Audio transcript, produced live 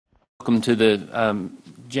Welcome to the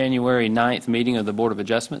January 9th meeting of the Board of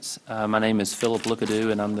Adjustments. My name is Philip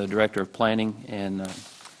Lookadoo, and I'm the Director of Planning and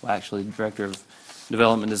actually Director of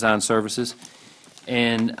Development Design Services.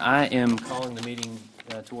 And I am calling the meeting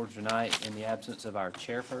towards tonight in the absence of our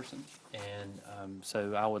chairperson. And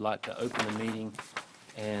so I would like to open the meeting,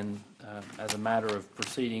 and as a matter of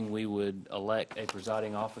proceeding, we would elect a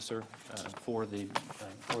presiding officer for the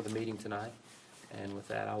meeting tonight. And with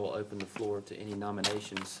that, I will open the floor to any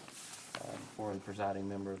nominations for the presiding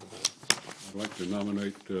member of the board. I'd like to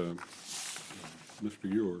nominate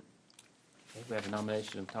Mr. York. Okay, we have a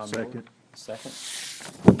nomination of Tom Second. York. Second.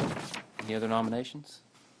 Any other nominations?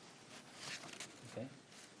 Okay.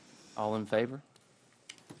 All in favor?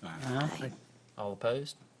 Aye. All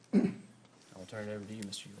opposed? I'll turn it over to you,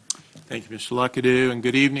 Mr. York. Thank you, Mr. Luckadoo, and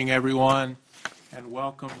good evening, everyone, and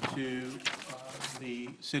welcome to the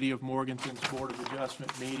City of Morganton's Board of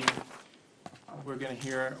Adjustment meeting. We're going to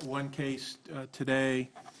hear one case today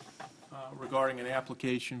regarding an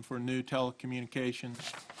application for a new telecommunications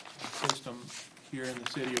system here in the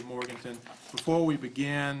City of Morganton. Before we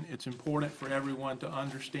begin, it's important for everyone to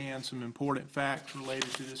understand some important facts related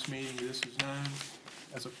to this meeting. This is known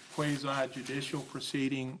as a quasi-judicial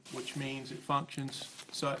proceeding, which means it functions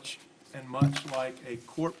such and much like a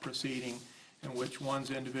court proceeding in which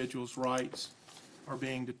one's individual's rights are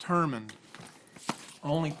being determined.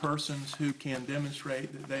 Only persons who can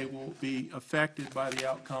demonstrate that they will be affected by the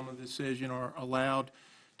outcome of the decision are allowed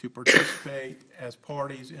to participate as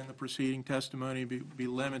parties in the proceeding. Testimony be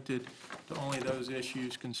limited to only those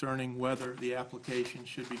issues concerning whether the application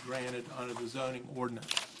should be granted under the zoning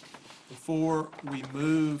ordinance. Before we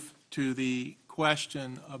move to the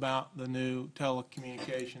question about the new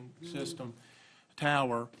telecommunication system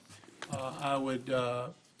tower, I would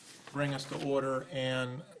bring us to order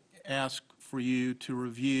and ask for you to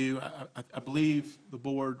review. I believe the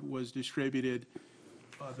board was distributed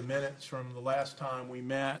the minutes from the last time we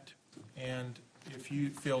met, and if you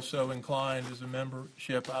feel so inclined as a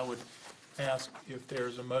membership, I would ask if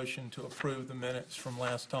there's a motion to approve the minutes from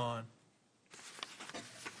last time.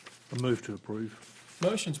 A move to approve.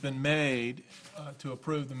 Motion's been made to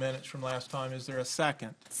approve the minutes from last time. Is there a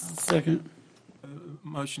second? Second.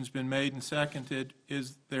 Motion's been made and seconded.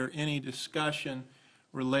 Is there any discussion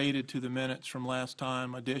related to the minutes from last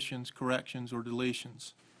time, additions, corrections, or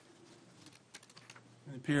deletions?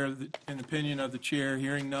 In the opinion of the chair,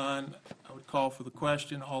 hearing none, I would call for the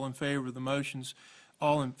question. All in favor of the motions,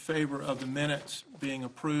 all in favor of the minutes being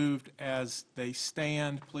approved as they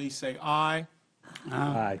stand, please say aye.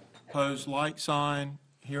 Aye. Opposed, like sign.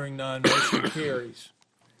 Hearing none, motion carries.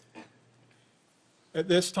 At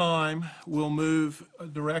this time, we'll move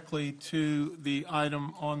directly to the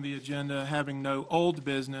item on the agenda having no old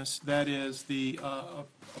business. That is the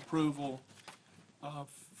approval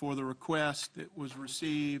for the request that was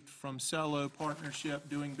received from Cello Partnership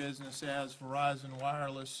doing business as Verizon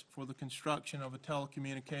Wireless for the construction of a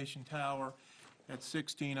telecommunication tower at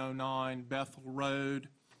 1609 Bethel Road.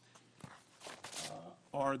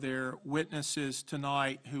 Are there witnesses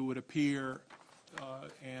tonight who would appear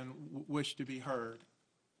and wish to be heard?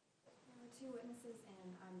 There are two witnesses,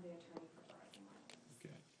 and I'm the attorney for Verizon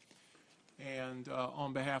Wireless. Okay. And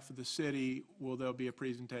on behalf of the city, will there be a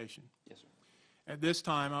presentation? Yes, sir. At this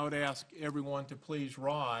time, I would ask everyone to please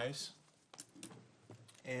rise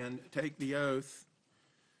and take the oath.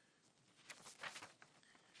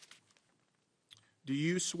 Do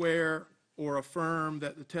you swear or affirm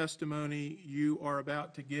that the testimony you are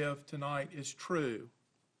about to give tonight is true?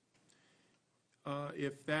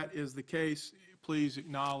 If that is the case, please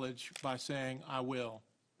acknowledge by saying, I will.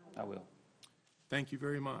 I will. Thank you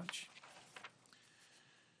very much.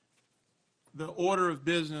 The order of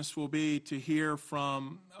business will be to hear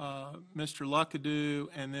from Mr. Luckadoo,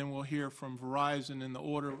 and then we'll hear from Verizon in the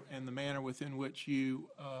order and the manner within which you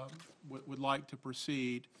would like to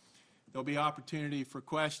proceed. There'll be opportunity for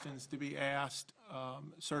questions to be asked.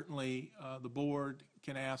 Certainly, the board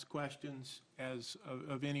can ask questions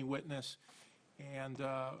of any witness, and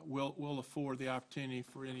we'll afford the opportunity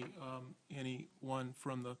for anyone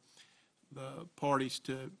from the parties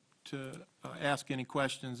to ask any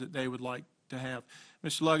questions that they would like to have.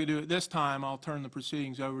 Mr. Luckadoo, at this time, I'll turn the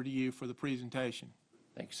proceedings over to you for the presentation.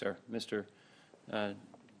 Thank you, sir. Mr.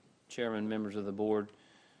 Chairman, members of the board,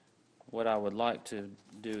 what I would like to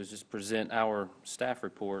do is just present our staff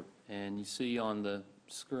report, and you see on the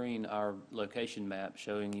screen our location map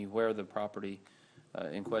showing you where the property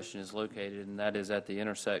in question is located, and that is at the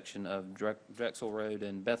intersection of Drexel Road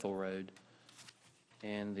and Bethel Road.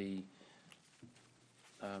 And the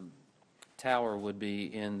tower would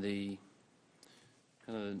be in the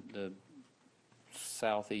kind of the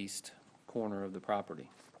southeast corner of the property.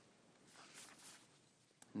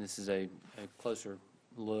 And this is a closer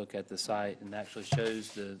look at the site and actually shows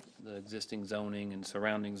the existing zoning and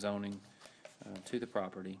surrounding zoning to the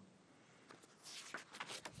property.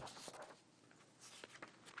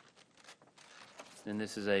 And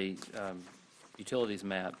this is a utilities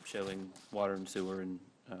map showing water and sewer and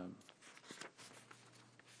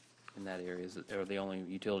in that area. They're the only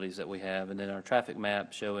utilities that we have. And then our traffic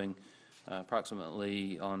map showing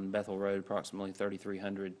approximately on Bethel Road, approximately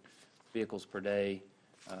 3,300 vehicles per day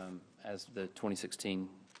as the 2016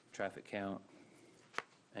 traffic count.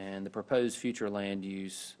 And the proposed future land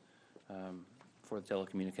use for the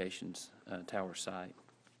telecommunications tower site,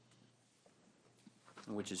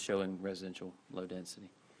 which is showing residential low density.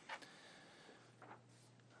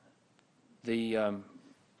 The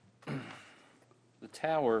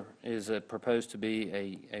tower is proposed to be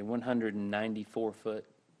a 194-foot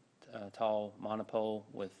tall monopole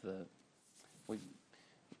with the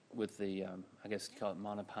I guess you call it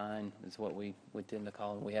monopine is what we tend to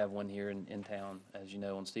call it. We have one here in town, as you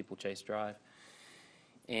know, on Steeplechase Drive.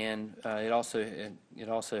 And it also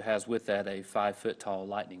has with that a 5-foot tall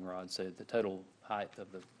lightning rod. So the total height of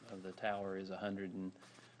the tower is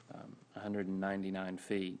 199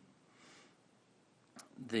 feet.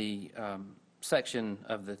 The section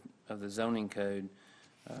of the zoning code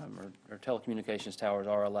or telecommunications towers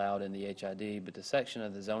are allowed in the HID, but the section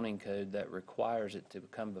of the zoning code that requires it to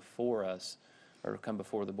come before us or come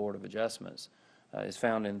before the Board of Adjustments is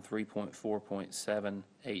found in 3.4.7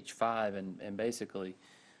 H5, and basically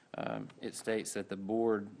it states that the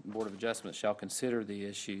Board of Adjustments shall consider the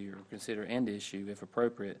issue or consider and issue, if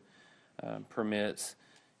appropriate, permits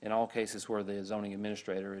in all cases where the zoning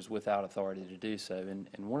administrator is without authority to do so. And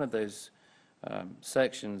one of those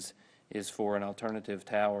sections is for an alternative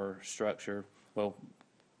tower structure. Well,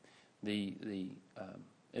 the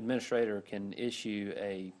administrator can issue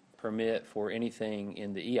a permit for anything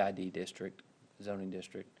in the EID district, zoning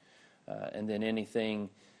district, and then anything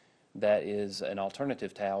that is an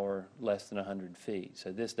alternative tower less than 100 feet.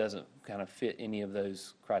 So this doesn't kind of fit any of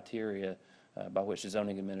those criteria by which the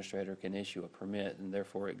zoning administrator can issue a permit, and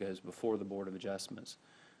therefore it goes before the Board of Adjustments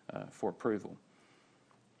for approval.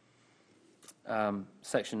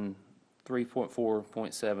 Section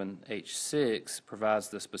 3.4.7 H6 provides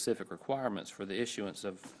the specific requirements for the issuance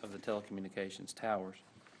of the telecommunications towers.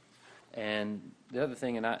 And the other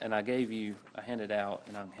thing, and I gave you, I handed out,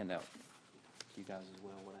 and I'll hand out to you guys as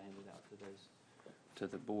well what I handed out to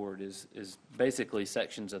the board is basically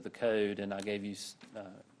sections of the code, and I gave you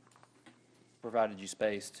provided you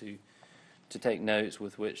space to take notes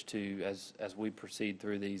with which to, as we proceed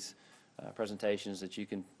through these presentations, that you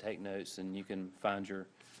can take notes and you can find your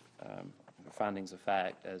findings of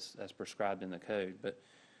fact as prescribed in the code.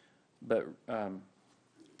 But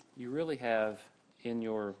you really have in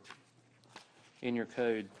your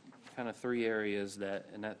code kind of three areas that,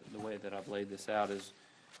 and the way that I've laid this out is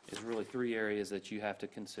really three areas that you have to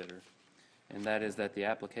consider, and that is that the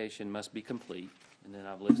application must be complete. And then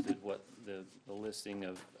I've listed what the listing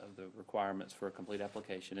of the requirements for a complete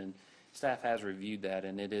application, and staff has reviewed that,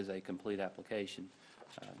 and it is a complete application.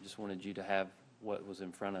 Just wanted you to have what was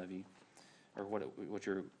in front of you, or what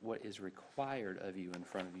is required of you in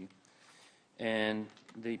front of you. And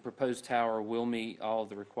the proposed tower will meet all of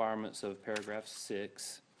the requirements of paragraph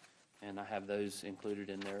 6, and I have those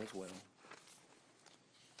included in there as well.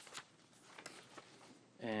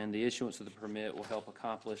 And the issuance of the permit will help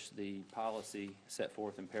accomplish the policy set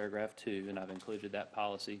forth in paragraph 2, and I've included that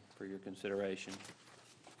policy for your consideration.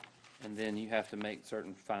 And then you have to make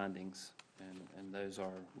certain findings, and those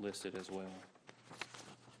are listed as well.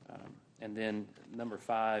 And then number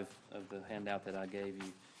 5 of the handout that I gave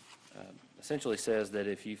you essentially says that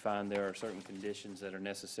if you find there are certain conditions that are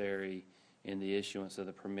necessary in the issuance of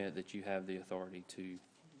the permit, that you have the authority to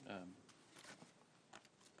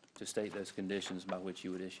state those conditions by which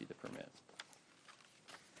you would issue the permit.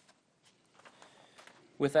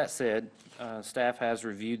 With that said, staff has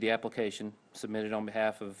reviewed the application submitted on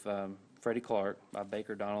behalf of Freddie Clark by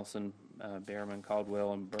Baker, Donaldson, Behrman,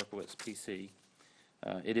 Caldwell, and Berkowitz, PC.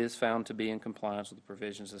 It is found to be in compliance with the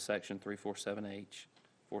provisions of Section 347H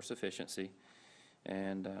for sufficiency,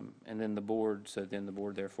 and then the board. So then the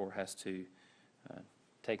board therefore has to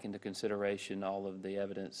take into consideration all of the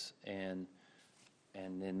evidence and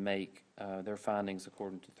then make their findings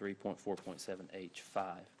according to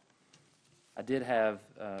 3.4.7H5. I did have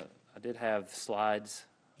slides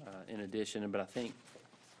in addition, but I think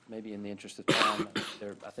maybe in the interest of time,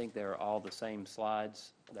 I think they're all the same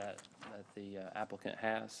slides that the applicant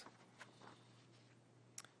has.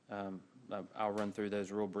 I'll run through those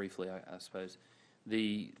real briefly, I suppose.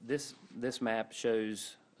 This map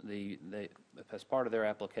shows as part of their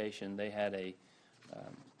application, they had a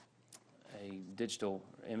digital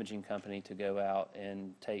imaging company to go out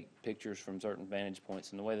and take pictures from certain vantage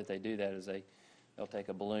points. And the way that they do that is they'll take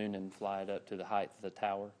a balloon and fly it up to the height of the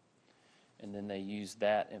tower. And then they use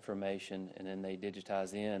that information, and then they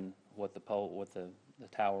digitize in what the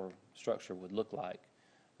tower structure would look like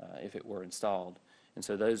if it were installed. And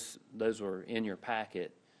so those were in your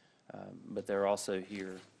packet, but they're also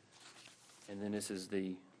here. And then this is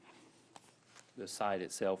the site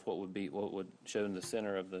itself, what would show in the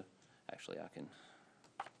center of the, actually I can,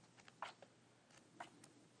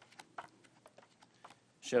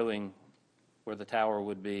 showing where the tower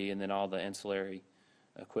would be and then all the ancillary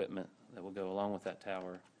equipment that will go along with that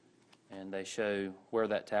tower. And they show where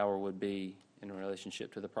that tower would be in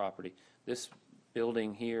relationship to the property. This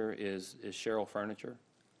building here is Sherrill Furniture,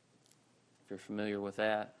 if you're familiar with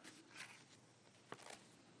that.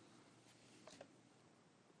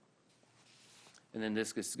 And then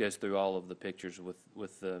this goes through all of the pictures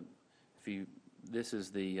with the, this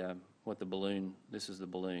is the, this is the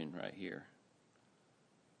balloon right here.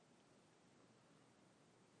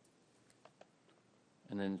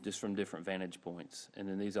 And then just from different vantage points. And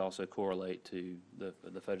then these also correlate to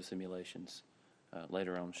the photo simulations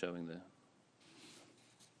later on showing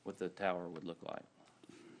what the tower would look like.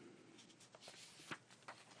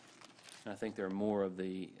 And I think there are more of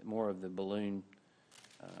the balloon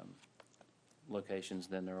locations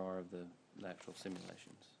than there are of the actual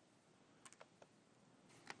simulations.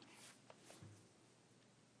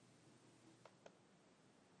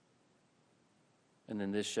 And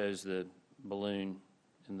then this shows the balloon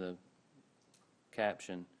in the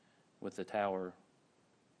caption with the tower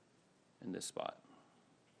in this spot.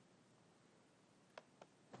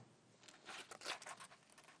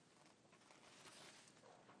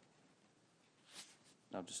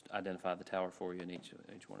 I'll just identify the tower for you in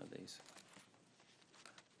each one of these.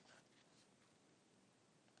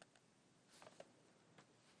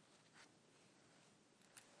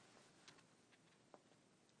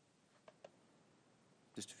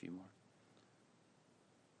 Just a few more.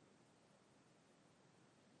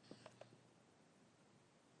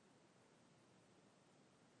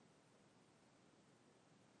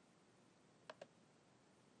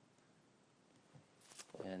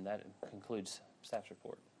 And that concludes staff's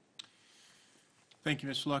report. Thank you,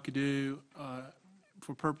 Mr. Luckadoo.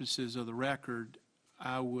 For purposes of the record,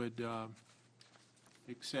 I would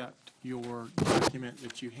accept your document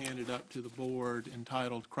that you handed up to the board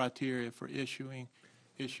entitled Criteria for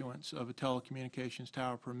Issuance of a Telecommunications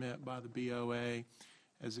Tower Permit by the BOA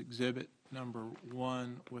as Exhibit Number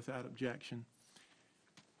 1 without objection.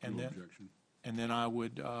 And No then, objection. and then I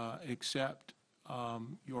would accept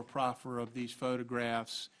your proffer of these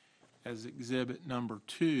photographs as Exhibit Number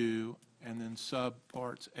 2, and then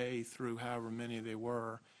subparts A through however many they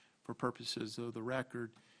were for purposes of the record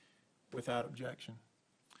without objection.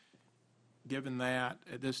 Given that,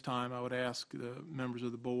 at this time, I would ask the members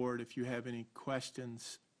of the board if you have any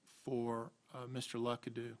questions for Mr.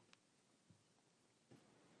 Luckadoo.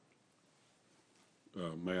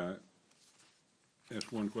 May I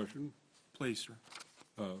ask one question? Please, sir.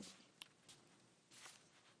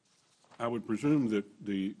 I would presume that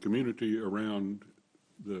the community around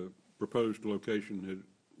the proposed location had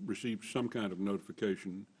received some kind of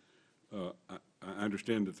notification. I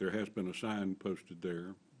understand that there has been a sign posted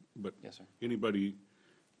there, but Yes, sir. anybody,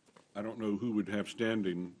 I don't know who would have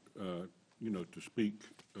standing, to speak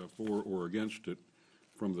for or against it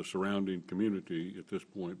from the surrounding community at this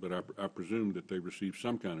point, but I presume that they received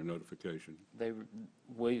some kind of notification.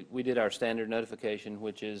 We did our standard notification,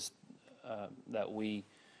 which is that we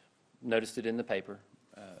noticed it in the paper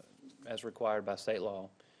as required by state law.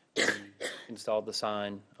 We installed the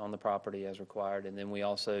sign on the property as required, and then we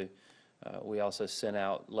also sent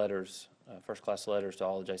out letters, first-class letters to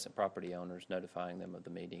all adjacent property owners notifying them of the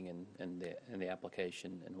meeting and the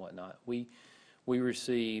application and whatnot. We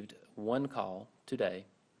received one call today,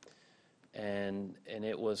 and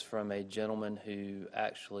it was from a gentleman who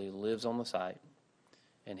actually lives on the site,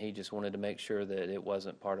 and he just wanted to make sure that it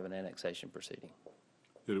wasn't part of an annexation proceeding.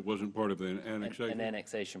 That it wasn't part of the annexation? An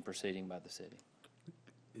annexation proceeding by the city.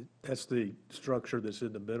 That's the structure that's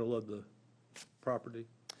in the middle of the property?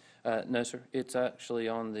 No, sir. It's actually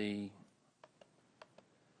on the,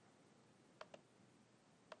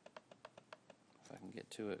 if I can get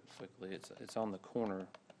to it quickly, it's on the corner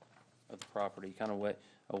of the property, kind of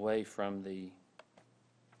away from the,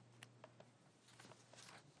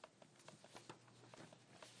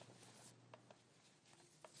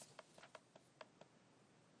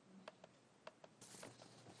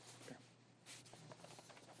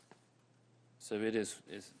 So it is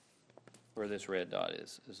where this red dot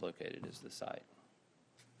is located is the site.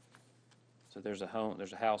 So there's a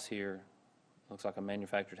house here, looks like a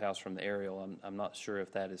manufactured house from the aerial. I'm not sure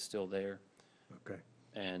if that is still there. Okay.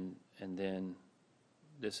 And then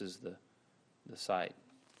this is the site.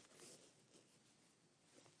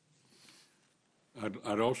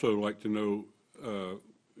 I'd also like to know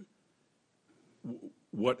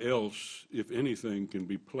what else, if anything, can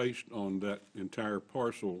be placed on that entire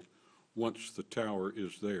parcel once the tower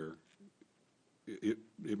is there. It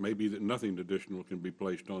may be that nothing additional can be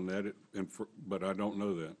placed on that, but I don't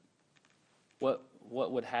know that.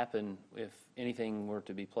 What would happen if anything were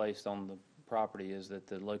to be placed on the property is that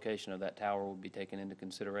the location of that tower would be taken into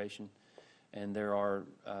consideration, and there are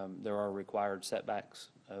required setbacks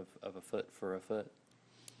of a foot for a foot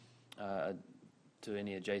to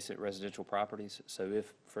any adjacent residential properties. So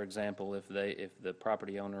if, for example, if the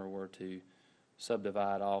property owner were to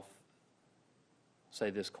subdivide off, say,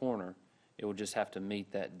 this corner, it would just have to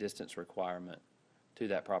meet that distance requirement to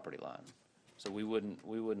that property line. So we wouldn't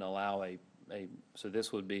allow so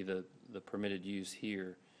this would be the permitted use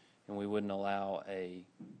here, and we wouldn't allow a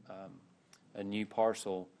new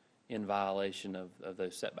parcel in violation of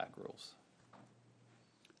those setback rules.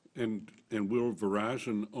 And will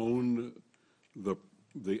Verizon own the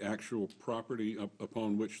actual property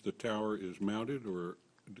upon which the tower is mounted, or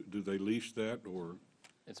do they lease that, or?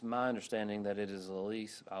 It's my understanding that it is a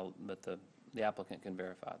lease, but the applicant can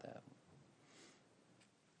verify that.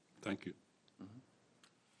 Thank you.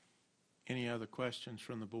 Any other questions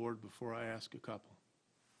from the board before I ask a couple?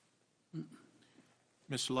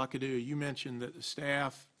 Mr. Luckadoo, you mentioned that the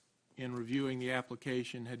staff, in reviewing the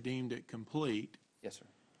application, had deemed it complete. Yes, sir.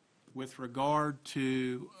 With regard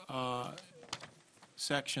to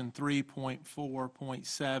Section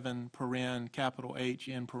 3.4.7, paren, capital H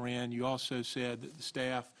in paren, you also said that the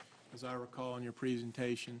staff, as I recall in your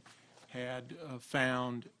presentation, had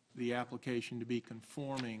found the application to be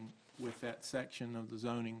conforming with that section of the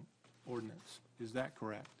zoning ordinance. Is that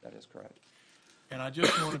correct? That is correct. And I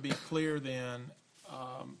just want to be clear then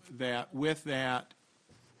that with that,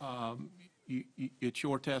 it's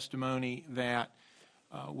your testimony that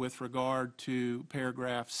with regard to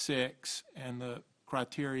paragraph 6 and the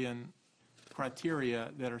criteria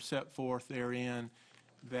that are set forth therein,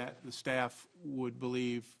 that the staff would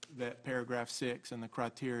believe that paragraph 6 and the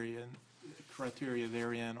criteria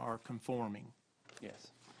therein are conforming. Yes.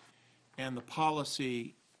 And the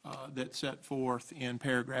policy that's set forth in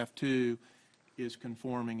paragraph 2 is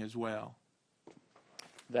conforming as well.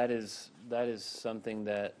 That is something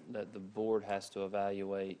that the board has to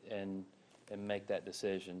evaluate and make that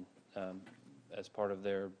decision as part of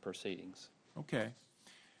their proceedings. Okay.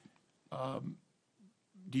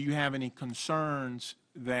 Do you have any concerns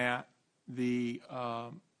that the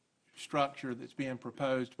structure that's being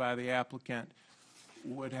proposed by the applicant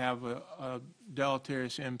would have a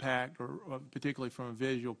deleterious impact, or particularly from a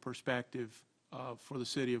visual perspective, for the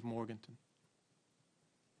city of Morganton?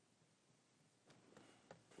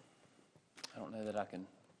 I don't know that I can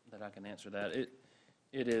answer that.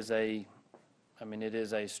 It is a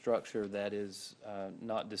structure that is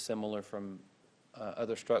not dissimilar from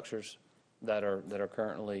other structures that are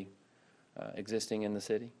currently existing in the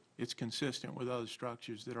city. It's consistent with other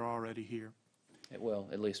structures that are already here. Well,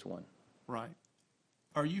 at least one. Right.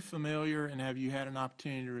 Are you familiar, and have you had an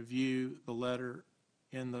opportunity to review the letter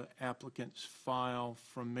in the applicant's file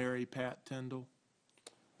from Mary Pat Tyndall,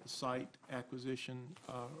 the site acquisition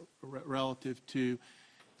relative to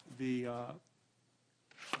the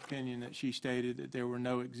opinion that she stated that there were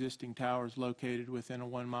no existing towers located within a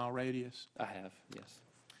 1-mile radius? I have, yes.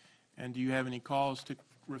 And do you have any cause to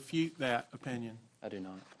refute that opinion? I do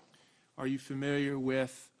not. Are you familiar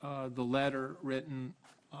with the letter written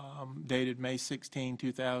dated May 16,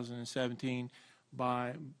 2017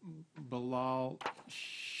 by Bilal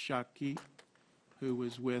Shaki, who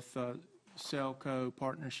was with Cellco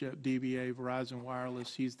Partnership, DBA, Verizon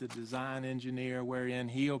Wireless? He's the design engineer, wherein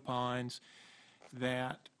he opines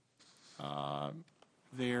that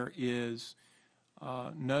there is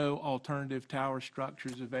no alternative tower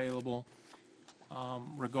structures available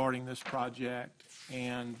regarding this project,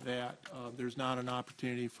 and that there's not an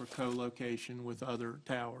opportunity for co-location with other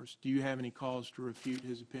towers. Do you have any cause to refute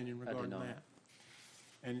his opinion regarding that? I do not.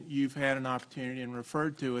 And you've had an opportunity and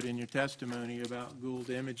referred to it in your testimony about Gould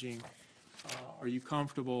Imaging. Are you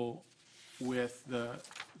comfortable with the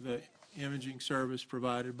imaging service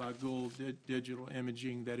provided by Gould Digital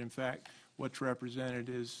Imaging, that in fact what's represented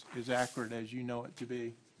is accurate as you know it to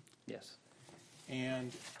be? Yes.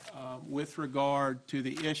 And with regard to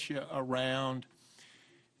the issue around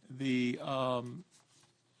the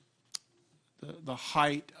the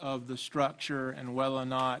height of the structure and whether or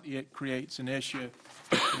not it creates an issue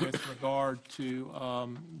with regard to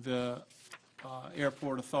the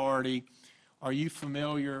airport authority. Are you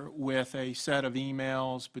familiar with a set of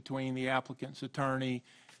emails between the applicant's attorney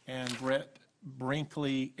and Brett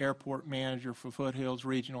Brinkley, airport manager for Foothills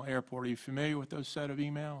Regional Airport? Are you familiar with those set of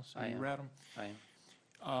emails? I Have you am. read them? I am.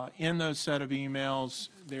 In those set of emails,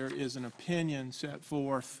 there is an opinion set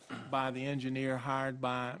forth by the engineer hired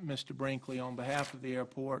by Mr. Brinkley on behalf of the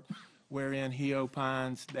airport, wherein he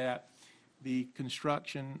opines that the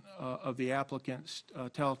construction of the applicant's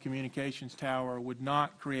telecommunications tower would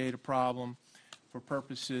not create a problem for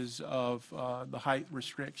purposes of the height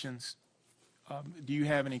restrictions. Do you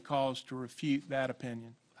have any cause to refute that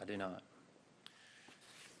opinion? I do not.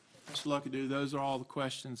 Mr. Luckadoo, those are all the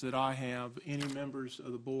questions that I have. Any members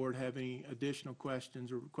of the board have any additional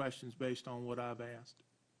questions or questions based on what I've asked?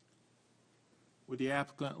 Would the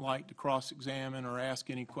applicant like to cross-examine or ask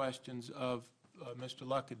any questions of Mr.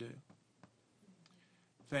 Luckadoo?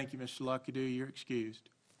 Thank you, Mr. Luckadoo. You're excused.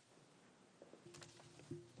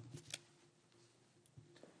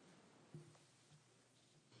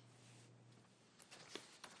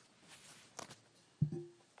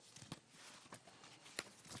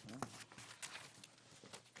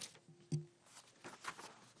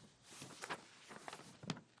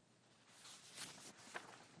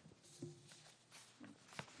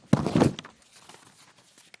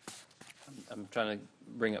 I'm trying to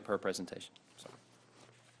bring up her presentation. Sorry.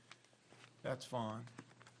 That's fine.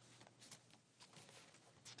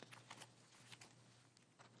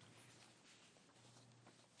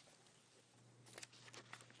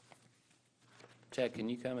 Chad, can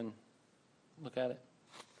you come and look at it?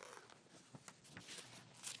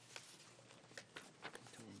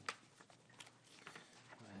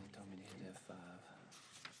 He told me to hit F5.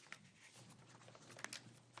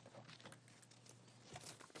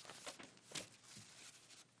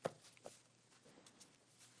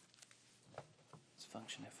 It's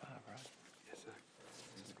function F5, right? Yes, sir.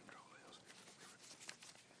 It's Control L.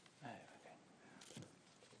 Oh, okay.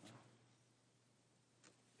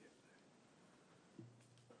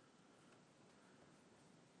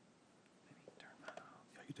 Maybe turn mine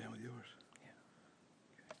off. Are you done with yours? Yeah.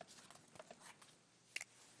 That's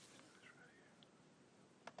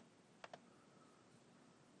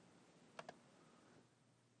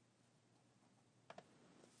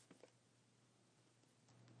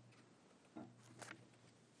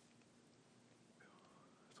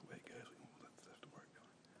the way it goes. We won't let the stuff to work on.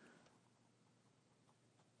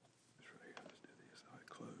 This right here, let's do this. I'll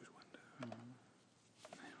close window.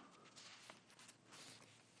 Now.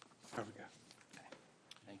 There we go.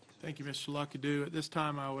 Thank you. Thank you, Mr. Luckadoo. At this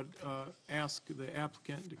time, I would ask the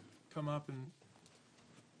applicant to come up and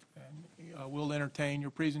we'll entertain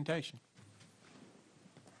your presentation.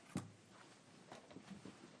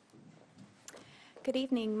 Good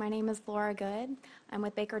evening. My name is Laura Good. I'm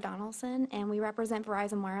with Baker Donaldson, and we represent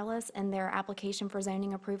Verizon Wireless in their application for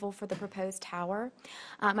zoning approval for the proposed tower.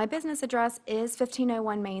 My business address is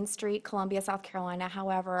 1501 Main Street, Columbia, South Carolina.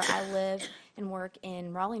 However, I live and work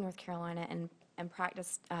in Raleigh, North Carolina, and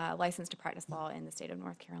practice licensed to practice law in the state of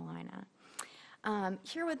North Carolina.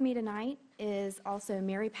 Here with me tonight is also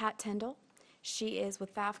Mary Pat Tyndall. She is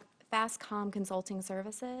with Fastcom Consulting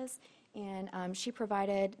Services, and she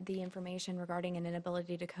provided the information regarding an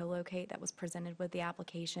inability to co-locate that was presented with the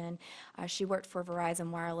application. She worked for Verizon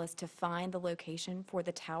Wireless to find the location for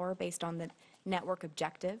the tower based on the network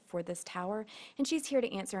objective for this tower, and she's here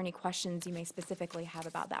to answer any questions you may specifically have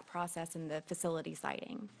about that process and the facility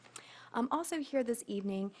siting. Also here this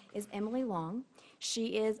evening is Emily Long.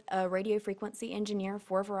 She is a radio frequency engineer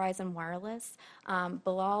for Verizon Wireless.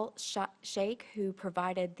 Bilal Sheikh, who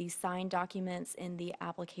provided the signed documents in the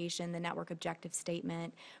application, the network objective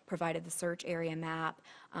statement, provided the search area map,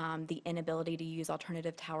 the inability to use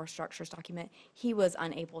alternative tower structures document. He was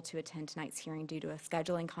unable to attend tonight's hearing due to a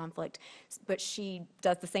scheduling conflict, but she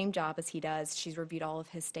does the same job as he does. She's reviewed all of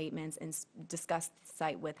his statements and discussed the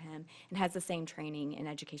site with him and has the same training and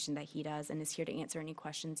education that he does, and is here to answer any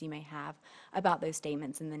questions you may have about those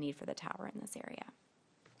statements and the need for the tower in this area.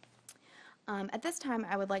 At this time,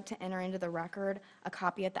 I would like to enter into the record a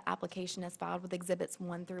copy of the application as filed with Exhibits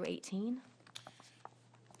 1 through 18.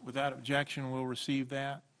 Without objection, we'll receive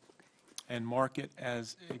that and mark it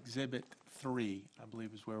as Exhibit 3, I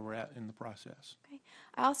believe is where we're at in the process. Okay.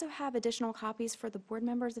 I also have additional copies for the board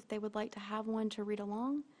members if they would like to have one to read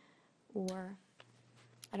along, or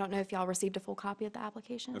I don't know if y'all received a full copy of the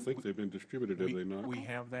application. I think they've been distributed, have they not? We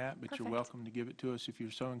have that, but you're Perfect. welcome to give it to us if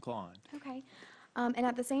you're so inclined. Okay. And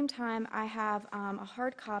at the same time, I have a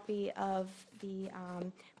hard copy of the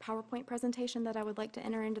PowerPoint presentation that I would like to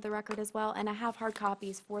enter into the record as well, and I have hard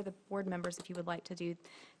copies for the board members if you would like to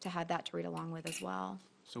have that to read along with as well.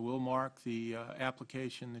 So we'll mark the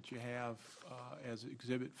application that you have as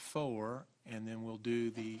Exhibit 4, and then we'll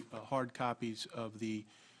do the hard copies of the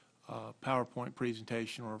PowerPoint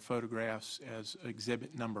presentation or photographs as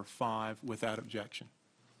Exhibit number 5 without objection.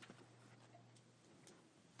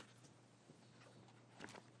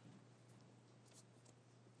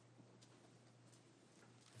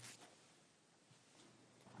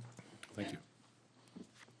 Thank you.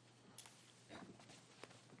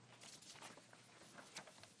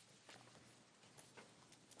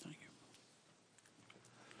 Thank you.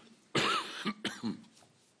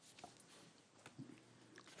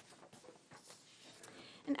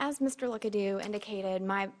 And as Mr. Luckadoo indicated,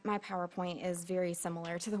 my PowerPoint is very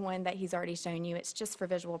similar to the one that he's already shown you. It's just for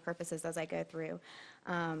visual purposes as I go through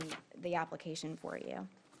the application for you.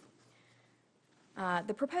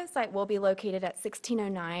 The proposed site will be located at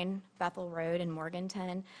 1609 Bethel Road in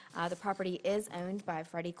Morganton. The property is owned by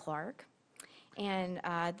Freddie Clark. And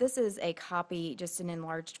this is a copy, just an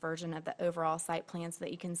enlarged version of the overall site plan so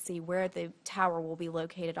that you can see where the tower will be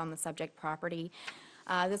located on the subject property.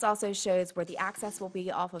 This also shows where the access will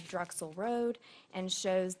be off of Drexel Road and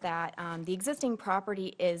shows that the existing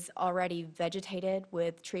property is already vegetated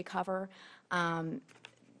with tree cover.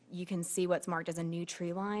 You can see what's marked as a new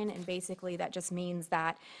tree line, and basically that just means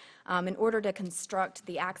that in order to construct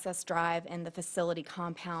the access drive and the facility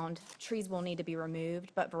compound, trees will need to be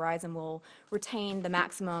removed, but Verizon will retain the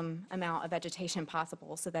maximum amount of vegetation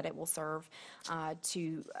possible so that it will serve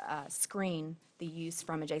to screen the use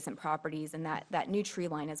from adjacent properties, and that new tree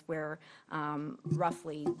line is where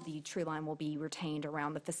roughly the tree line will be retained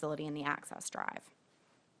around the facility and the access drive.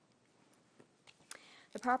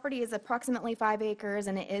 The property is approximately 5 acres,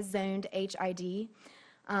 and it is zoned HID.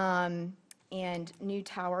 And new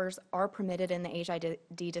towers are permitted in the HID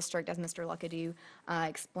district, as Mr. Luckadoo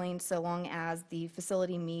explained, so long as the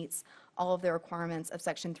facility meets all of the requirements of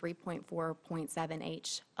Section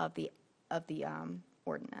 3.4.7H of the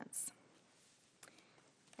ordinance.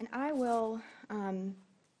 And I will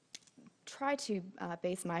try to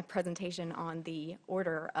base my presentation on the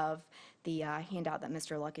order of the handout that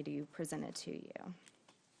Mr. Luckadoo presented to you.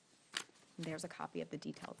 There's a copy of the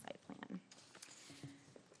detailed site plan.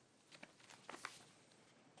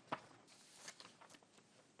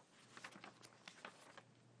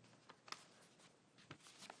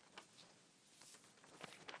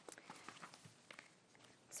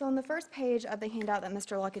 So on the first page of the handout that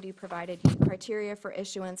Mr. Luckadoo provided, criteria for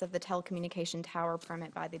issuance of the telecommunication tower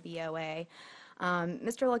permit by the BOA.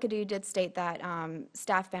 Mr. Luckadoo did state that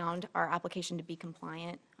staff found our application to be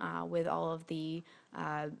compliant with all of the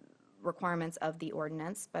requirements of the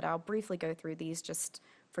ordinance, but I'll briefly go through these just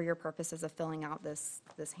for your purposes of filling out this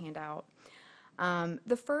handout.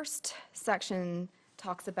 The first section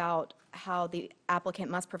talks about how the applicant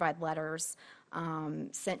must provide letters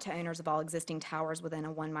sent to owners of all existing towers within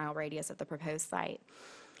a 1-mile radius of the proposed site.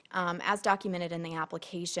 As documented in the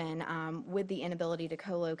application, with the inability to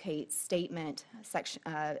co-locate statement,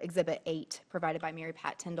 Exhibit 8, provided by Mary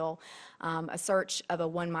Pat Tyndall, a search of a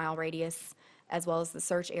 1-mile radius as well as the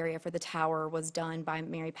search area for the tower was done by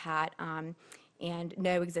Mary Pat, and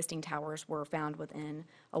no existing towers were found within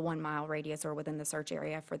a 1-mile radius or within the search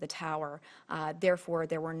area for the tower. Therefore,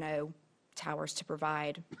 there were no towers to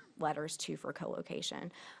provide letters to for co-location.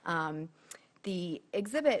 The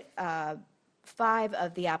Exhibit 5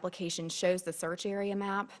 of the application shows the search area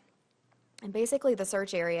map. And basically, the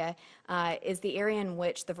search area is the area in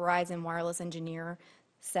which the Verizon wireless engineer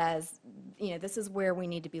says, this is where we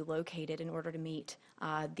need to be located in order to meet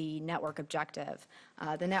the network objective.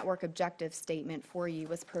 The network objective statement for you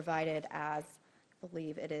was provided as, I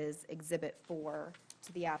believe it is Exhibit 4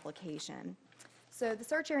 to the application. So the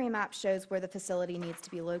search area map shows where the facility needs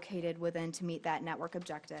to be located within to meet that network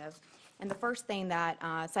objective. And the first thing that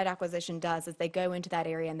site acquisition does is they go into that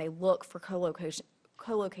area and they look for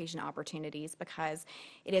co-location opportunities, because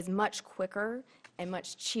it is much quicker and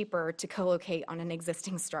much cheaper to co-locate on an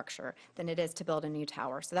existing structure than it is to build a new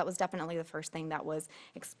tower. So that was definitely the first thing that was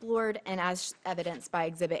explored, and as evidenced by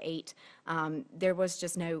Exhibit 8, there was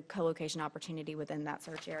just no co-location opportunity within that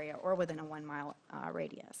search area or within a 1-mile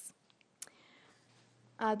radius.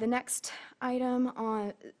 The next item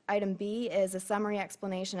on item B is a summary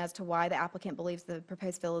explanation as to why the applicant believes the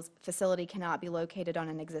proposed facility cannot be located on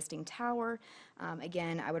an existing tower.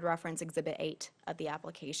 Again, I would reference Exhibit 8 of the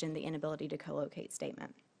application, the inability to co-locate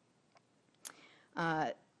statement.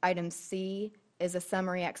 Item C is a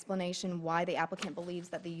summary explanation why the applicant believes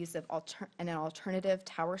that the use of an alternative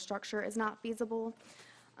tower structure is not feasible.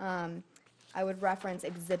 I would reference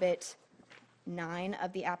Exhibit 9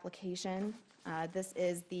 of the application. This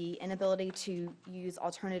is the inability to use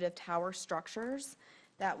alternative tower structures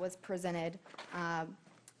that was presented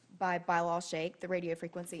by Bilal Sheikh, the radio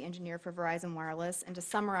frequency engineer for Verizon Wireless. And to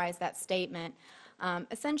summarize that statement,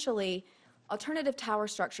 essentially, alternative tower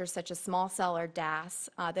structures such as small cell or DAS,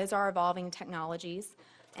 those are evolving technologies.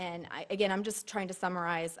 And again, I'm just trying to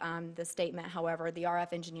summarize the statement. However, the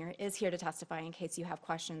RF engineer is here to testify in case you have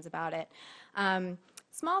questions about it.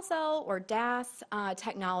 Small cell or DAS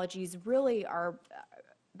technologies really are,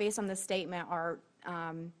 based on this statement, are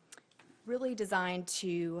really designed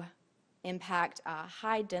to impact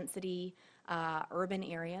high-density urban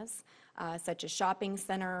areas, such as shopping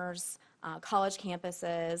centers, college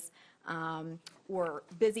campuses, or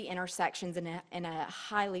busy intersections in a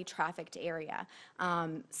highly trafficked area.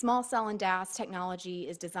 Small cell and DAS technology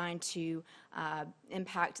is designed to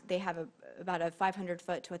impact, they have about a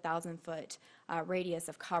 500-foot to 1,000-foot radius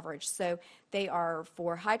of coverage. So they are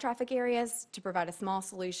for high traffic areas to provide a small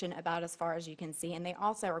solution about as far as you can see, and they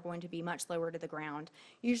also are going to be much lower to the ground,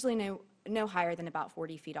 usually no higher than about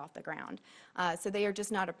 40 feet off the ground. So they are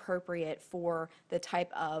just not appropriate for the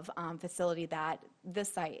type of facility that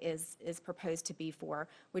this site is proposed to be for,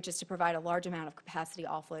 which is to provide a large amount of capacity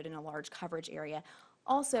offload in a large coverage area,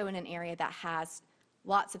 also in an area that has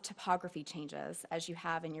lots of topography changes, as you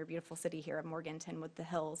have in your beautiful city here of Morganton with the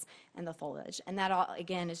hills and the foliage. And that, all,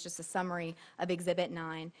 again, is just a summary of Exhibit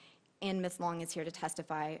 9, and Ms. Long is here to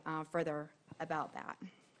testify further about that.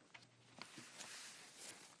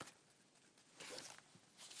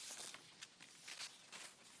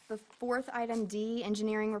 The fourth item, D,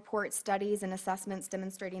 engineering report studies and assessments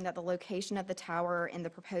demonstrating that the location of the tower in the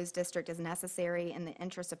proposed district is necessary in the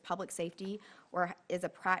interest of public safety or is a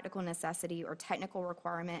practical necessity or technical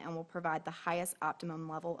requirement and will provide the highest optimum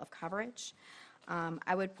level of coverage.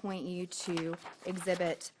 I would point you to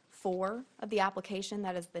Exhibit 4 of the application.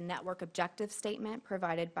 That is the network objective statement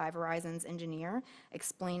provided by Verizon's engineer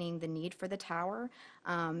explaining the need for the tower.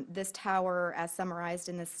 This tower, as summarized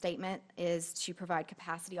in this statement, is to provide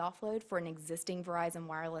capacity offload for an existing Verizon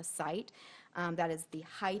Wireless site. That is the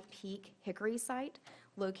High Peak Hickory site,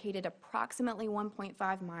 located approximately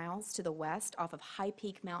 1.5 miles to the west off of High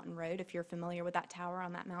Peak Mountain Road, if you're familiar with that tower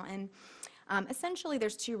on that mountain. Essentially,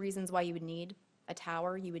 there's two reasons why you would need a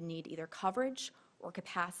tower. You would need either coverage or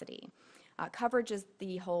capacity. Coverage is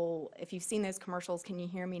the whole, if you've seen those commercials, can you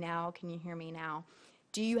hear me now? Can you hear me now?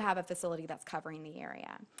 Do you have a facility that's covering the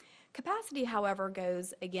area? Capacity, however,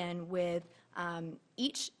 goes again with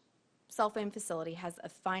each cell phone facility has a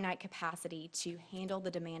finite capacity to handle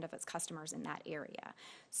the demand of its customers in that area.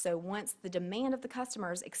 So once the demand of the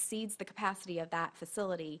customers exceeds the capacity of that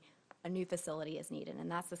facility, a new facility is needed,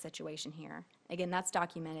 and that's the situation here. Again, that's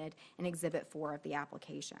documented in Exhibit 4 of the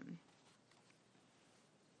application.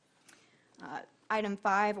 Item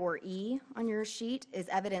 5, or E, on your sheet is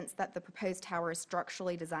evidence that the proposed tower is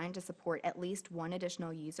structurally designed to support at least one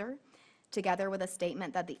additional user, together with a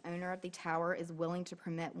statement that the owner of the tower is willing to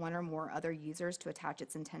permit one or more other users to attach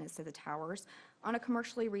its antennas to the towers on a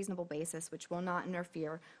commercially reasonable basis, which will not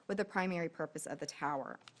interfere with the primary purpose of the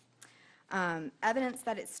tower. Evidence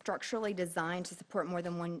that it's structurally designed to support more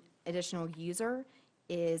than one additional user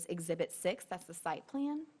is Exhibit 6, that's the site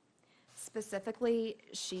plan. Specifically,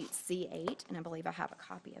 sheet C8, and I believe I have a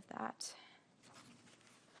copy of that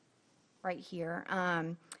right here.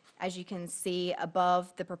 As you can see,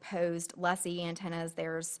 above the proposed lessee antennas,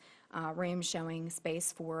 there's room showing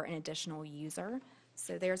space for an additional user.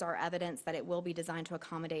 So there's our evidence that it will be designed to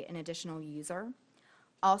accommodate an additional user.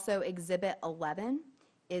 Also, Exhibit 11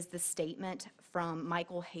 is the statement from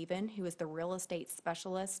Michael Haven, who is the real estate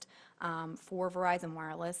specialist for Verizon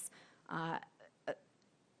Wireless,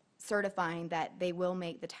 certifying that they will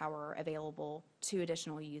make the tower available to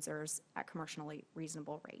additional users at commercially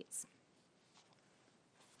reasonable rates.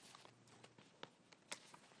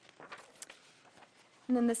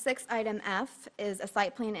 And then the sixth item, F, is a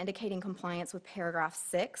site plan indicating compliance with paragraph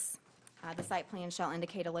 6. The site plan shall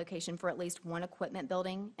indicate a location for at least one equipment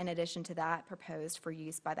building in addition to that proposed for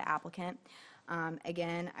use by the applicant.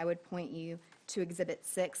 Again, I would point you to Exhibit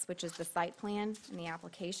 6, which is the site plan in the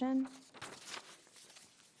application.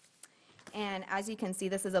 And as you can see,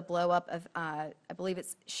 this is a blow-up of, I believe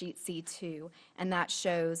it's sheet C2, and that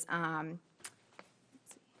shows, you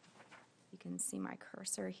can see my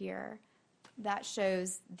cursor here. That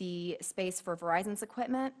shows the space for Verizon's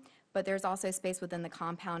equipment, but there's also space within the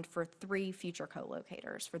compound for 3 future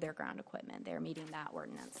co-locators for their ground equipment. They're meeting that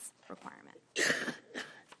ordinance requirement.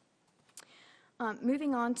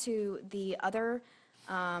 Moving on to the other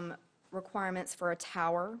requirements for a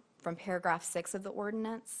tower from paragraph 6 of the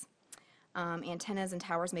ordinance. Antennas and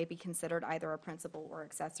towers may be considered either a principal or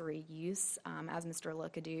accessory use. As Mr.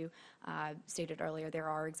 Lookadoo stated earlier, there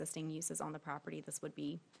are existing uses on the property. This would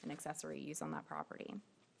be an accessory use on that property.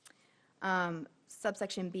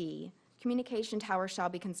 Subsection B, communication towers shall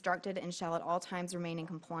be constructed and shall at all times remain in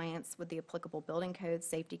compliance with the applicable building codes,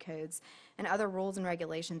 safety codes, and other rules and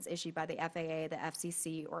regulations issued by the FAA, the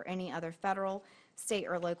FCC, or any other federal, state,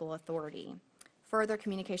 or local authority. Further,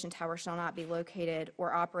 communication towers shall not be located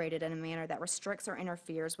or operated in a manner that restricts or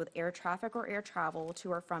interferes with air traffic or air travel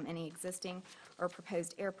to or from any existing or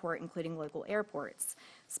proposed airport, including local airports.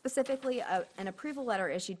 Specifically, an approval letter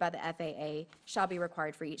issued by the FAA shall be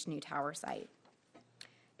required for each new tower site.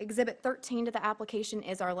 Exhibit 13 to the application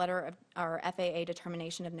is our letter of our FAA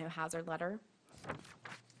determination of no hazard letter.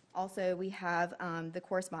 Also, we have the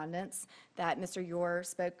correspondence that Mr. Yor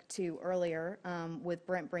spoke to earlier with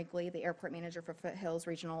Brent Brinkley, the airport manager for Foothills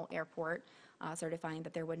Regional Airport, certifying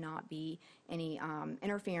that there would not be any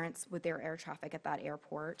interference with their air traffic at that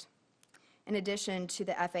airport. In addition to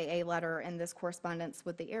the FAA letter and this correspondence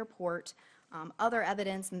with the airport, other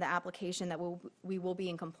evidence in the application that we will be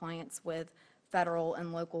in compliance with federal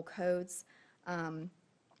and local codes.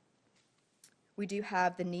 We do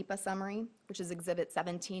have the NEPA summary, which is Exhibit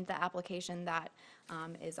 17 to the application. That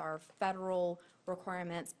is our federal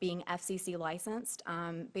requirements being FCC licensed,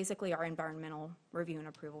 basically our environmental review and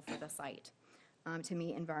approval for the site to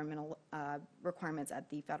meet environmental requirements at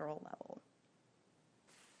the federal level.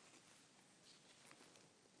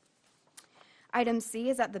 Item C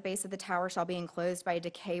is that the base of the tower shall be enclosed by a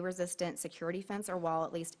decay-resistant security fence or wall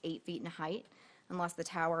at least 8 feet in height, unless the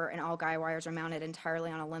tower and all guy wires are mounted entirely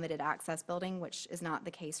on a limited access building, which is not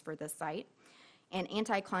the case for this site. And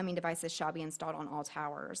anti-climbing devices shall be installed on all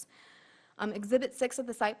towers. Exhibit 6 of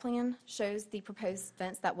the site plan shows the proposed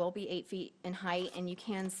fence that will be 8 feet in height, and you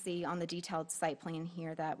can see on the detailed site plan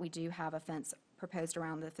here that we do have a fence proposed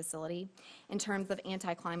around the facility. In terms of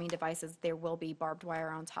anti-climbing devices, there will be barbed wire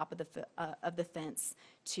on top of the fence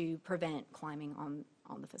to prevent climbing on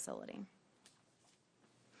the facility.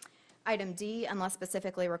 Item D, unless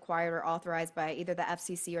specifically required or authorized by either the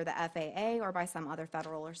FCC or the FAA or by some other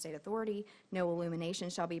federal or state authority, no illumination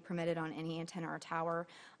shall be permitted on any antenna or tower.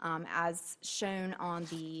 As shown on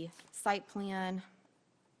the site plan,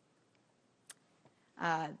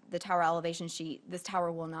 the tower elevation sheet, this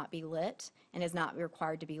tower will not be lit and is not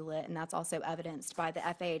required to be lit, and that's also evidenced by the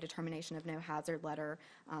FAA determination of no hazard letter,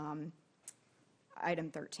 item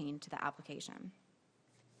 13 to the application.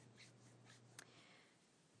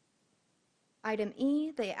 Item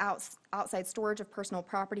E, the outside storage of personal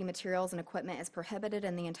property, materials, and equipment is prohibited,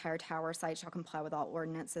 and the entire tower site shall comply with all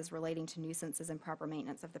ordinances relating to nuisances and proper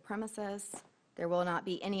maintenance of the premises. There will not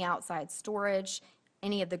be any outside storage.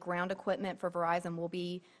 Any of the ground equipment for Verizon will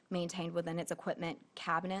be maintained within its equipment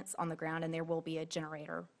cabinets on the ground, and there will be a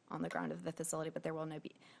generator on the ground of the facility, but there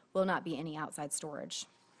will not be any outside storage.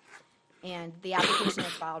 And the application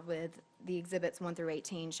is filed with the exhibits 1 through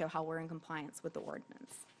 18 show how we're in compliance with the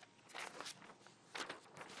ordinance.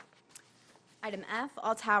 Item F,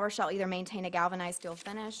 all towers shall either maintain a galvanized steel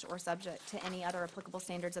finish or, subject to any other applicable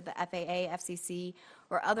standards of the FAA, FCC,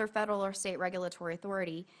 or other federal or state regulatory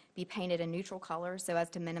authority, be painted a neutral color so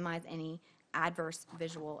as to minimize any adverse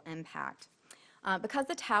visual impact. Because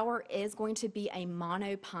the tower is going to be a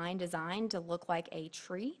monopine design to look like a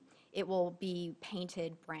tree, it will be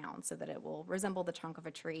painted brown so that it will resemble the trunk of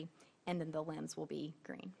a tree, and then the limbs will be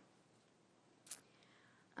green.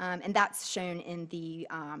 And that's shown in the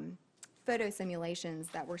photo simulations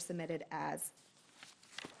that were submitted as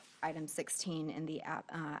item 16 in the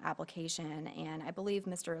application, and I believe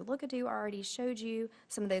Mr. Lookadoo already showed you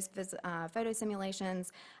some of those photo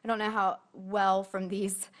simulations. I don't know how well from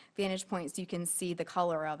these vantage points you can see the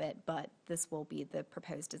color of it, but this will be the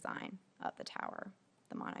proposed design of the tower,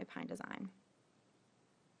 the monopine design.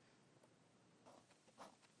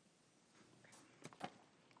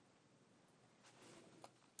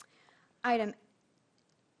 Item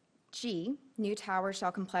G, new towers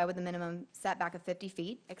shall comply with a minimum setback of 50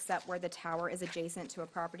 feet, except where the tower is adjacent to a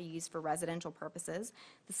property used for residential purposes.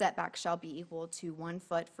 The setback shall be equal to 1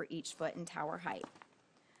 foot for each foot in tower height.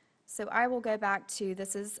 So I will go back to,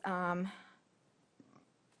 this is an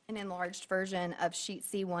enlarged version of sheet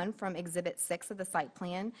C1 from Exhibit 6 of the site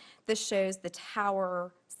plan. This shows the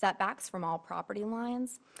tower setbacks from all property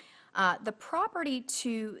lines. The property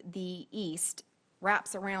to the east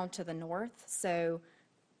wraps around to the north, so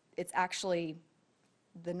it's actually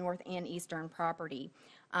the north and eastern property.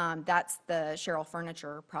 That's the Sherrill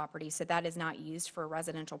Furniture property, so that is not used for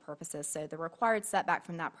residential purposes. So the required setback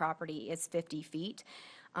from that property is 50 feet.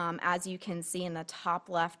 As you can see in the top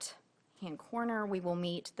left-hand corner, we will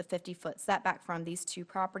meet the 50-foot setback from these two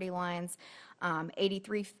property lines, over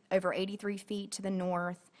 83 feet to the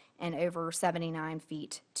north and over 79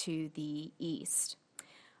 feet to the east.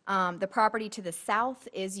 The property to the south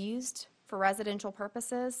is used for residential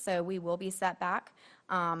purposes, so we will be set back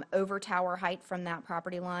over tower height from that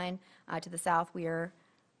property line. To the south, we are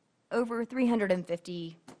over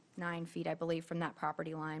 359 feet, I believe, from that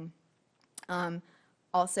property line.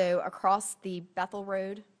 Also, across the Bethel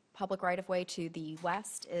Road public right-of-way to the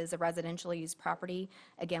west is a residentially used property.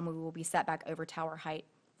 Again, we will be set back over tower height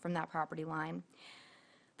from that property line.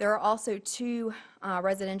 There are also two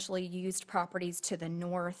residentially used properties to the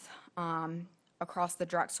north across the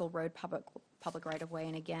Drexel Road public right-of-way.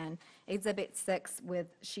 And again, Exhibit 6 with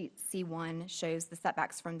sheet C1 shows the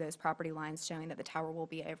setbacks from those property lines, showing that the tower will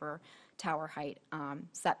be over tower height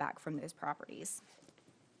setback from those properties.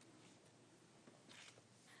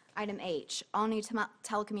 Item H, all new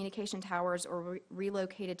telecommunication towers or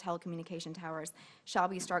relocated telecommunication towers shall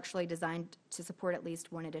be structurally designed to support at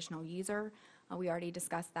least one additional user. We already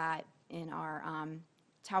discussed that in our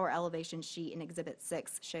tower elevation sheet, and Exhibit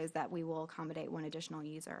 6 shows that we will accommodate one additional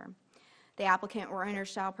user. The applicant or owner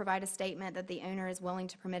shall provide a statement that the owner is willing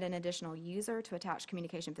to permit an additional user to attach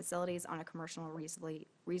communication facilities on a commercial or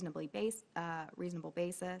reasonable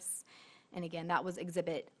basis. And again, that was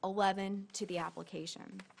Exhibit 11 to the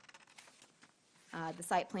application. The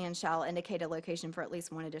site plan shall indicate a location for at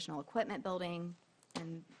least one additional equipment building.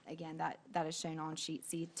 And again, that is shown on sheet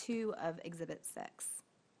C2 of Exhibit 6.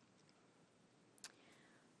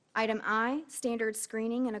 Item I, standard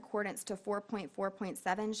screening in accordance to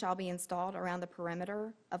 4.4.7 shall be installed around the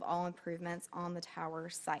perimeter of all improvements on the tower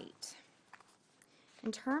site.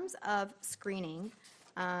 In terms of screening,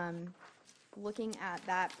 looking at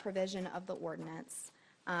that provision of the ordinance,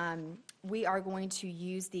 we are going to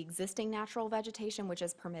use the existing natural vegetation, which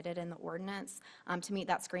is permitted in the ordinance, to meet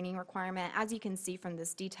that screening requirement. As you can see from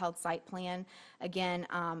this detailed site plan, again,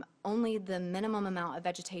 only the minimum amount of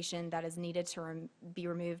vegetation that is needed to be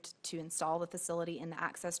removed to install the facility in the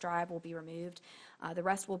access drive will be removed. The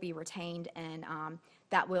rest will be retained, and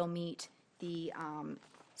that will meet the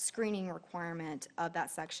screening requirement of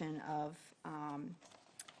that section of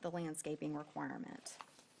the landscaping requirement.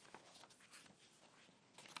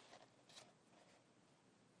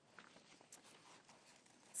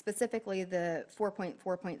 Specifically, the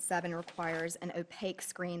 4.4.7 requires an opaque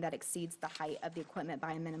screen that exceeds the height of the equipment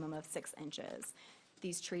by a minimum of 6 inches.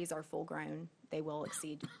 These trees are full-grown. They will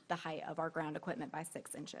exceed the height of our ground equipment by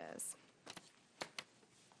 6 inches.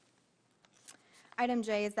 Item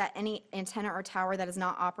J is that any antenna or tower that is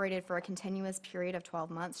not operated for a continuous period of 12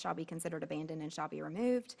 months shall be considered abandoned and shall be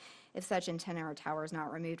removed. If such antenna or tower is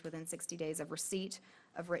not removed within 60 days of receipt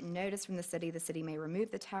of written notice from the city may remove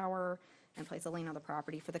the tower and place a lien on the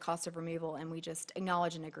property for the cost of removal, and we just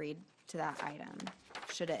acknowledge and agreed to that item,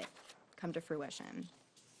 should it come to fruition.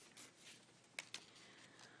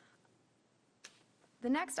 The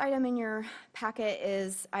next item in your packet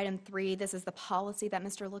is item 3. This is the policy that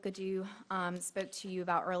Mr. Lookadoo spoke to you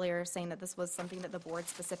about earlier, saying that this was something that the board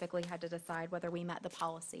specifically had to decide whether we met the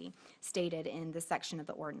policy stated in this section of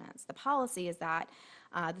the ordinance. The policy is that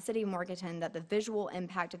the City of Morganton, that the visual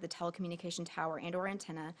impact of the telecommunication tower and or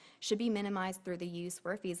antenna should be minimized through the use,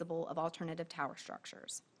 where feasible, of alternative tower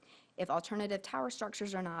structures. If alternative tower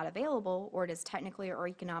structures are not available, or it is technically or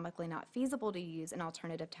economically not feasible to use an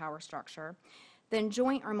alternative tower structure, then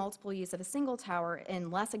joint or multiple use of a single tower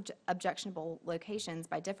in less objectionable locations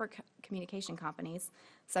by different communication companies,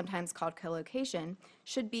 sometimes called co-location,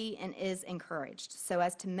 should be and is encouraged, so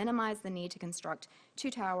as to minimize the need to construct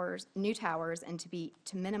new towers, and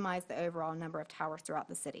to minimize the overall number of towers throughout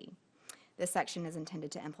the city. This section is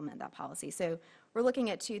intended to implement that policy. So we're looking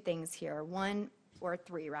at 2 things here,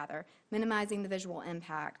 3 rather, minimizing the visual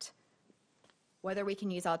impact, whether we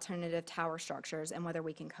can use alternative tower structures, and whether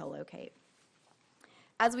we can co-locate.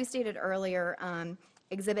 As we stated earlier,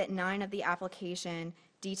 Exhibit 9 of the application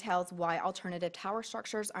details why alternative tower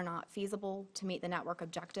structures are not feasible to meet the network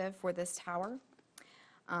objective for this tower.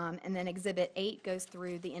 And then Exhibit 8 goes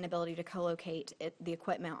through the inability to co-locate the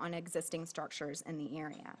equipment on existing structures in the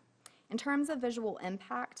area. In terms of visual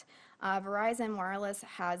impact, Verizon Wireless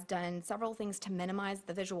has done several things to minimize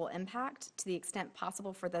the visual impact to the extent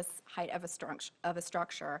possible for this height of a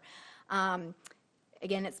structure.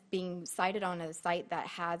 Again, it's being sited on a site that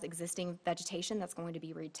has existing vegetation that's going to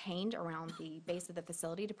be retained around the base of the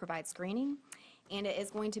facility to provide screening. and it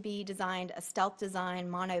is going to be designed a stealth design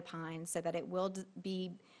monopine so that it will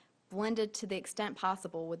be blended to the extent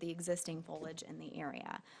possible with the existing foliage in the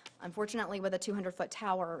area. Unfortunately, with a 200-foot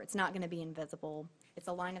tower, it's not going to be invisible. It's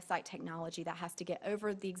a line-of-sight technology that has to get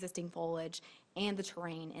over the existing foliage and the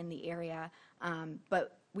terrain in the area,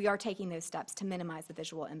 but we are taking those steps to minimize the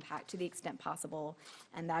visual impact to the extent possible,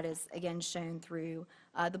 and that is, again, shown through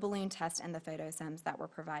the balloon test and the photo sims that were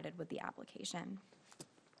provided with the application.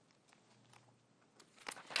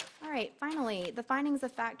 All right, finally, the findings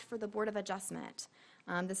of fact for the Board of Adjustment.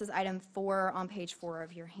 This is item 4 on page 4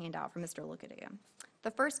 of your handout from Mr. Lookadoo.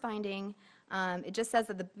 The first finding, it just says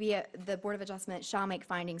that the Board of Adjustment shall make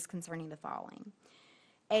findings concerning the following.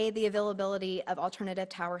 A, the availability of alternative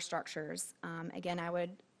tower structures. Again, I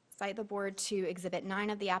would cite the board to Exhibit 9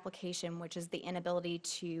 of the application, which is the inability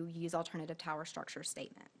to use alternative tower structure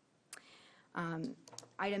statement.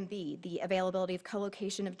 Item B, the availability of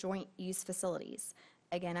co-location of joint use facilities.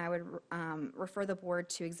 Again, I would refer the board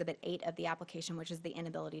to Exhibit 8 of the application, which is the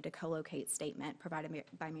inability to co-locate statement provided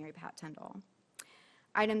by Mary Pat Tyndall.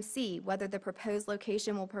 Item C, whether the proposed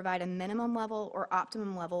location will provide a minimum level or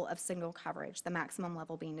optimum level of signal coverage, the maximum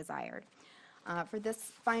level being desired. For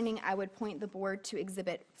this finding, I would point the board to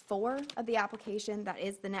Exhibit 4 of the application. That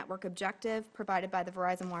is the network objective provided by the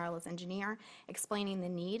Verizon Wireless engineer, explaining the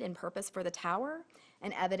need and purpose for the tower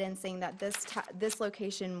and evidencing that this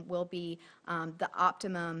location will be the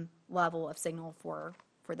optimum level of signal for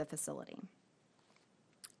the facility.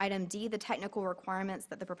 Item D, the technical requirements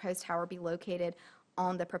that the proposed tower be located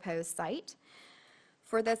on the proposed site.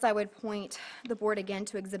 For this, I would point the board again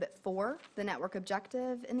to Exhibit 4, the network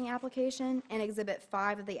objective in the application, and Exhibit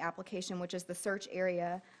 5 of the application, which is the search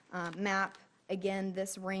area map. Again,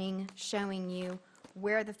 this ring showing you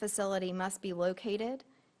where the facility must be located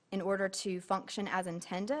in order to function as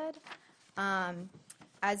intended.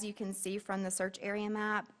 As you can see from the search area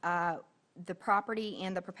map, the property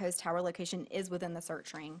and the proposed tower location is within the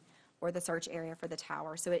search ring or the search area for the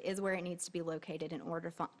tower. So it is where it needs to be located in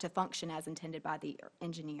order to function as intended by the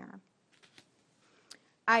engineer.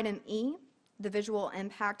 Item E, the visual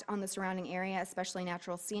impact on the surrounding area, especially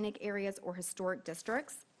natural scenic areas or historic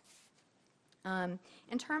districts.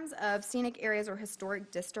 In terms of scenic areas or historic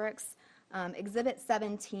districts, Exhibit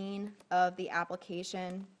 17 of the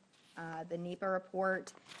application, the NEPA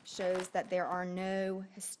report, shows that there are no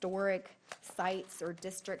historic sites or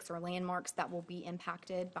districts or landmarks that will be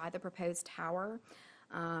impacted by the proposed tower.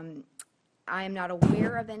 I am not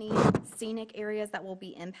aware of any scenic areas that will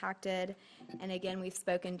be impacted. And again, we've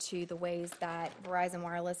spoken to the ways that Verizon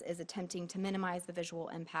Wireless is attempting to minimize the visual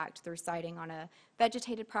impact through siting on a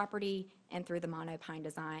vegetated property and through the monopine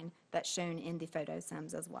design that's shown in the photo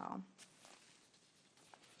sims as well.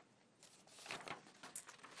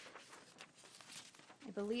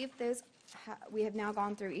 I believe we have now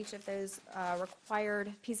gone through each of those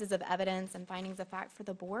required pieces of evidence and findings of fact for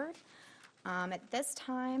the board. At this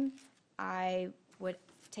time, I would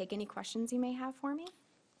take any questions you may have for me.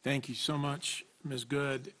 Thank you so much, Ms.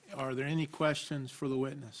 Good. Are there any questions for the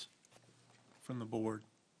witness from the board?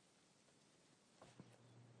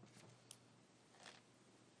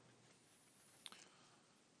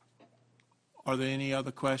 Are there any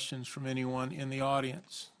other questions from anyone in the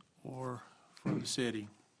audience or from the city?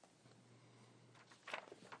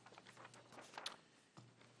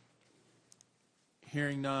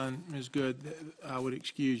 Hearing none, Ms. Good, I would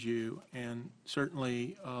excuse you, and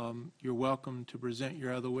certainly you're welcome to present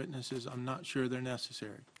your other witnesses. I'm not sure they're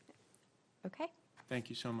necessary. Okay, Thank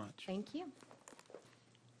you so much. thank you.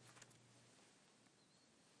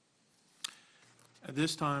 At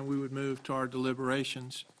this time, we would move to our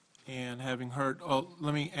deliberations, and having heard,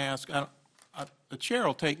 let me ask, the chair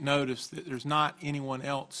will take notice that there's not anyone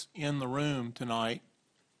else in the room tonight.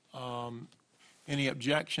 Any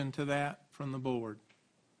objection to that from the board?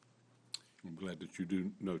 I'm glad that you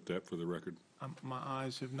do note that for the record. My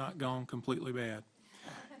eyes have not gone completely bad.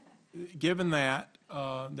 Given that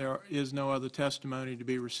there is no other testimony to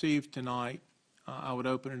be received tonight, I would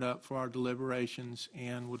open it up for our deliberations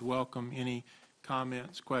and would welcome any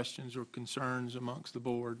comments, questions, or concerns amongst the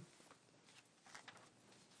board.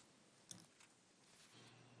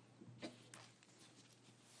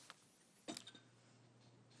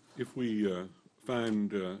 If we find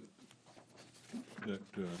that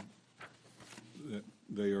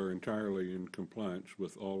they are entirely in compliance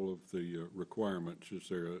with all of the requirements, is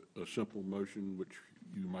there a simple motion which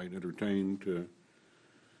you might entertain to,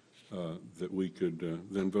 that we could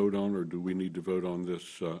then vote on, or do we need to vote on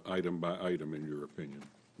this item by item, in your opinion?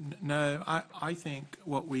 No, I think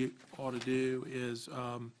what we ought to do is,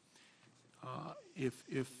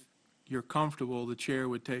 if you're comfortable, the chair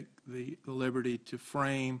would take the liberty to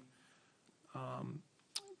frame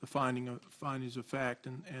the findings of fact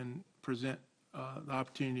and present the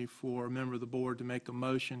opportunity for a member of the board to make a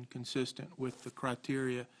motion consistent with the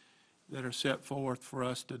criteria that are set forth for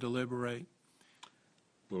us to deliberate.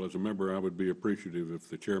 Well, as a member, I would be appreciative if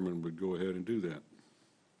the chairman would go ahead and do that.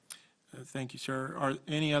 Thank you, sir. Are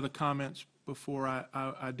any other comments before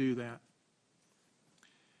I do that?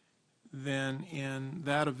 Then in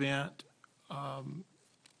that event,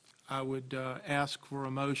 I would ask for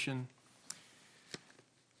a motion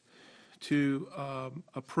to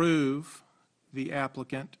approve the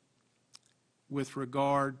applicant with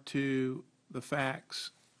regard to the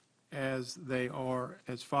facts as they are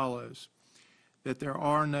as follows: that there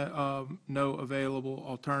are no available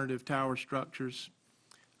alternative tower structures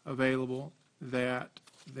available, that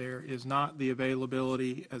there is not the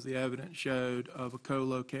availability, as the evidence showed, of a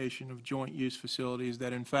co-location of joint use facilities,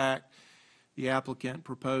 that in fact the applicant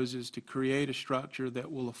proposes to create a structure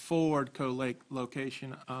that will afford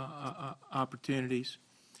co-location opportunities,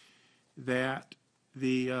 that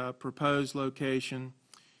the proposed location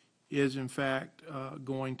is in fact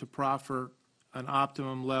going to proffer an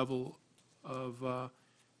optimum level of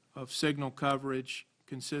signal coverage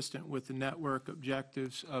consistent with the network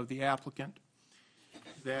objectives of the applicant,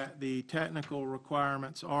 that the technical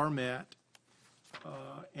requirements are met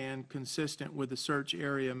and consistent with the search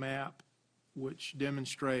area map, which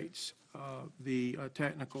demonstrates the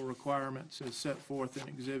technical requirements as set forth in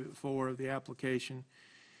Exhibit 4 of the application,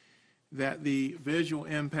 that the visual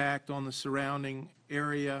impact on the surrounding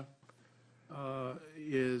area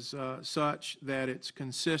is such that it's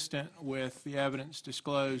consistent with the evidence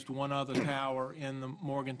disclosed, one other tower in the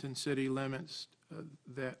Morganton city limits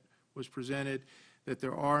that was presented, that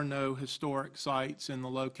there are no historic sites in the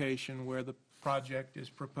location where the project is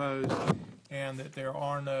proposed, and that there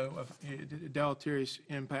are no deleterious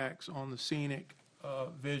impacts on the scenic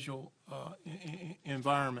visual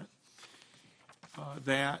environment.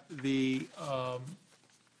 That the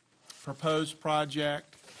proposed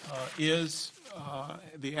project is,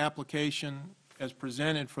 the application as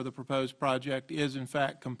presented for the proposed project is in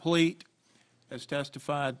fact complete, as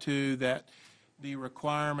testified to, that the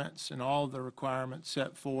requirements and all of the requirements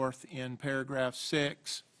set forth in paragraph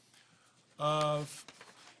 6 of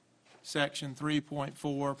section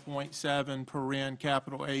 3.4.7 paren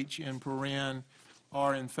capital H in paren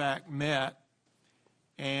are in fact met,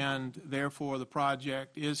 and therefore the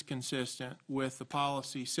project is consistent with the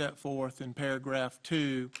policy set forth in paragraph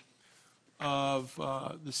 2 of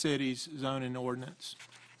the city's zoning ordinance.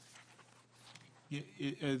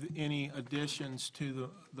 Any additions to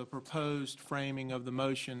the proposed framing of the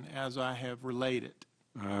motion as I have related?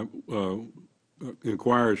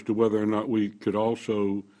 Inquire as to whether or not we could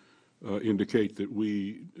also indicate that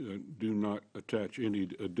we do not attach any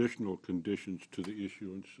additional conditions to the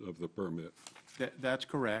issuance of the permit. That's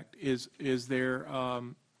correct. Is there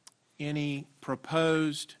any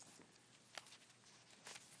proposed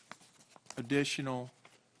additional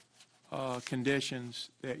conditions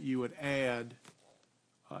that you would add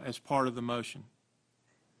as part of the motion?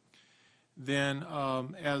 Then,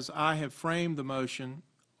 as I have framed the motion,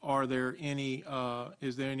 are there any,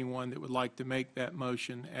 is there anyone that would like to make that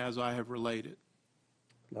motion as I have related?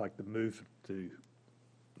 I'd like to move to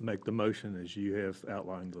make the motion as you have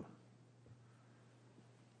outlined the.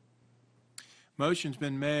 Motion's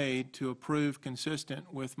been made to approve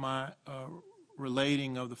consistent with my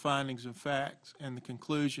relating of the findings of facts and the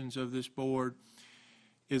conclusions of this board.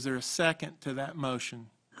 Is there a second to that motion?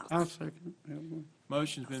 I'll second it.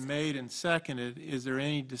 Motion's been made and seconded. Is there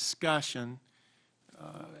any discussion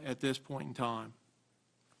at this point in time?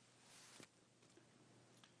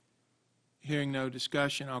 Hearing no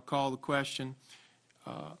discussion, I'll call the question.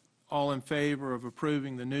 All in favor of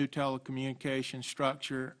approving the new telecommunication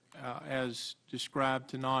structure as described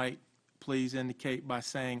tonight, please indicate by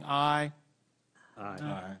saying aye.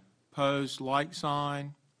 Aye. Opposed, like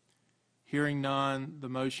sign. Hearing none, the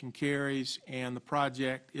motion carries and the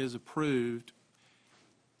project is approved.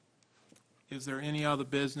 Is there any other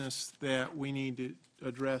business that we need to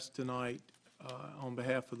address tonight on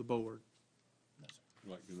behalf of the board?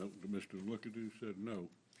 I'd like to note that Mr. Lookadoo said no.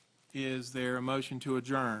 Is there a motion to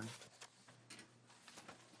adjourn?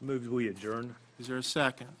 Move we adjourn. Is there a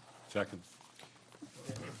second? Second.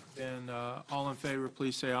 Then all in favor,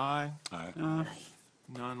 please say aye. Aye.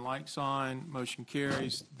 None, like sign. Motion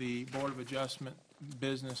carries. The Board of Adjustment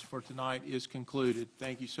business for tonight is concluded.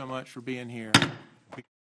 Thank you so much for being here.